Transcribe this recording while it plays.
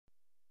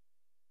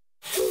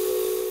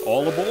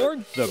All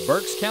aboard the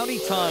Berks County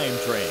Time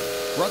Train,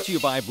 brought to you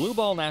by Blue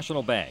Ball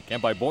National Bank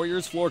and by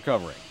Boyer's Floor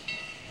Covering.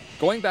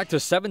 Going back to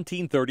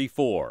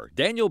 1734,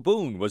 Daniel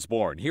Boone was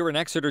born here in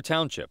Exeter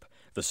Township.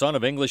 The son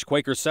of English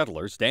Quaker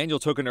settlers, Daniel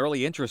took an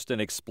early interest in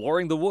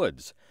exploring the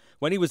woods.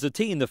 When he was a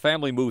teen, the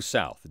family moved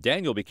south.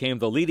 Daniel became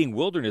the leading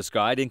wilderness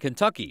guide in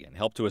Kentucky and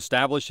helped to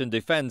establish and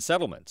defend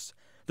settlements.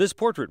 This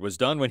portrait was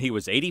done when he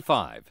was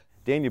 85.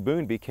 Daniel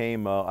Boone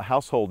became a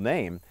household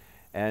name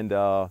and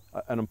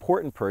an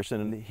important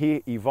person, and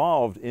he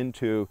evolved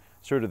into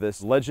sort of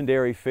this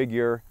legendary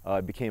figure,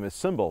 became a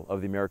symbol of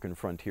the American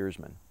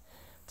frontiersman.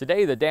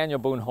 Today, the Daniel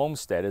Boone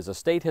Homestead is a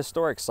state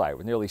historic site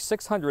with nearly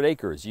 600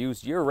 acres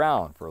used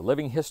year-round for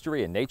living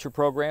history and nature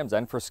programs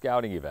and for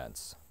scouting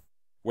events.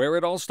 Where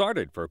it all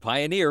started for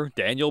pioneer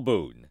Daniel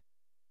Boone.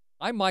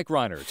 I'm Mike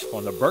Reinert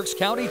on the Berks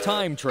County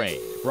Time Train,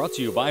 brought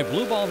to you by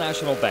Blue Ball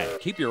National Bank.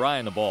 Keep your eye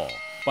on the ball.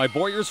 By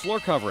Boyer's Floor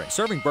Covering,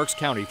 serving Berks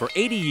County for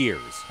 80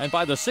 years. And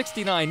by the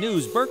 69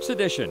 News Berks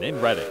Edition in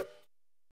Reading.